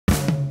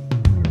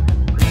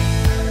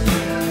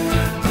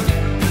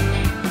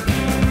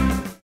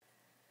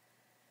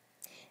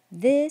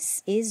This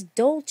is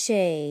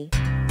Dolce.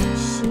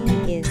 She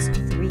is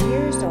 3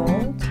 years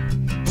old.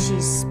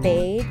 She's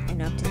spayed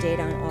and up to date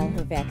on all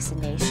her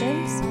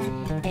vaccinations,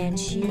 and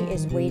she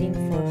is waiting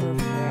for her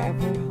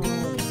forever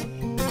home.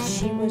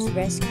 She was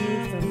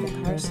rescued from the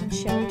Carson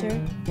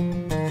shelter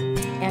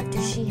after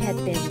she had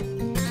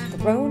been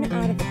thrown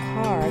out of the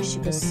car. She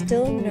was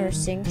still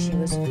nursing. She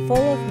was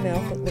full of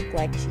milk. It looked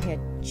like she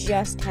had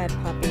just had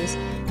puppies.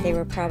 They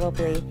were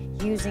probably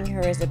using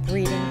her as a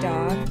breeding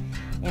dog,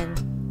 and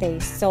they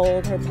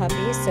sold her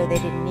puppies, so they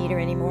didn't need her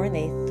anymore, and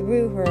they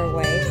threw her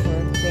away for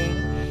a thing.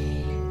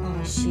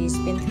 She's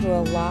been through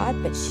a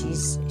lot, but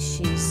she's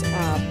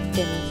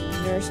been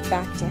nursed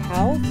back to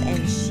health,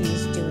 and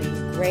she's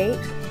doing great.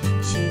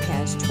 She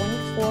has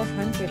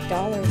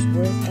 $2,400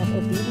 worth of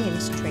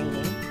obedience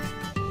training.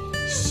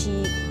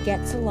 She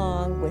gets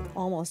along with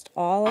almost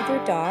all of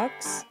her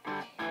dogs.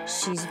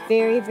 She's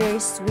very, very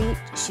sweet.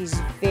 She's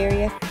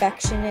very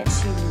affectionate.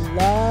 She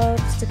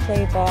loves to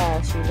play ball.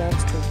 She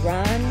loves to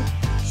run.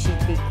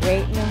 She'd be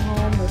great in a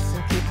home with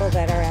some people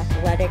that are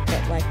athletic,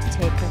 that like to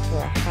take her for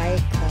a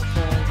hike or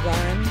for a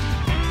run.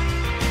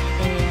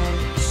 And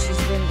she's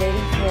been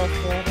waiting for a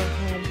forever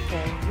home for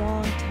a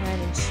long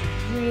time, and she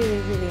really,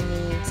 really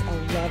needs a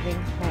loving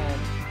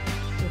home.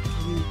 If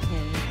you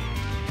can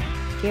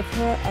give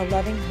her a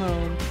loving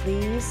home,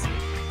 please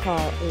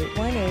call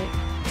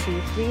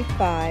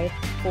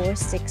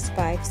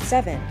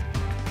 818-235-4657,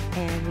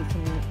 and we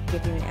can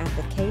give you an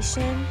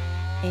application,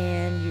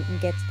 and you can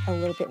get a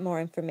little bit more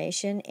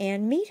information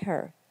and meet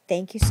her.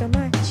 Thank you so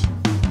much.